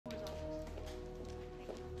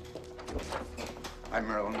Hi,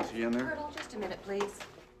 Marilyn. Is he in there? Colonel, just a minute, please.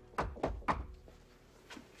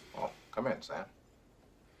 Oh, come in, Sam.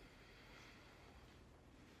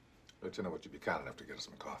 Lieutenant, would you be kind enough to get us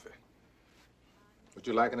some coffee? Would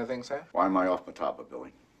you like anything, Sam? Why am I off Motaba,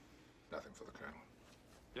 Billy? Nothing for the Colonel.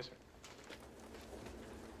 Yes, sir.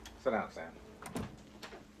 Sit down, Sam.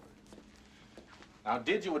 Now,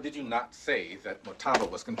 did you or did you not say that Motaba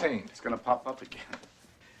was contained? It's gonna pop up again.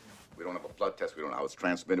 We don't have a blood test. We don't know how it's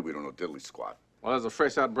transmitted. We don't know diddly squat. Well, there's a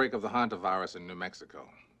fresh outbreak of the hantavirus in New Mexico.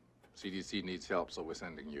 CDC needs help, so we're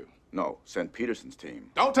sending you. No, send Peterson's team.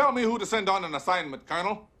 Don't tell me who to send on an assignment,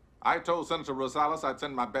 Colonel. I told Senator Rosales I'd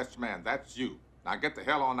send my best man. That's you. Now get the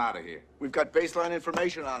hell on out of here. We've got baseline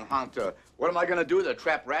information on Hanta. What am I gonna do? To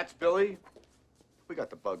trap rats, Billy? We got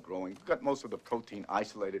the bug growing. We've got most of the protein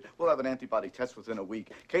isolated. We'll have an antibody test within a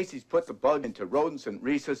week. Casey's put the bug into rodents and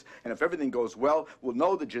rhesus, and if everything goes well, we'll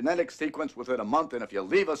know the genetic sequence within a month, and if you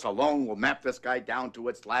leave us alone, we'll map this guy down to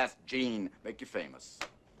its last gene. Make you famous.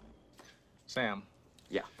 Sam.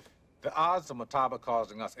 Yeah. The odds of Motaba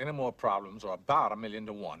causing us any more problems are about 1,000,000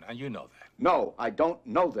 to 1, and you know that. No, I don't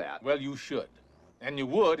know that. Well, you should. And you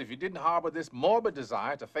would if you didn't harbor this morbid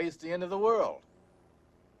desire to face the end of the world.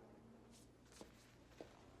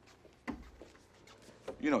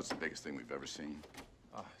 You know it's the biggest thing we've ever seen.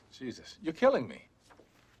 Oh, Jesus. You're killing me.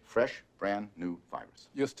 Fresh, brand new virus.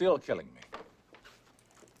 You're still killing me.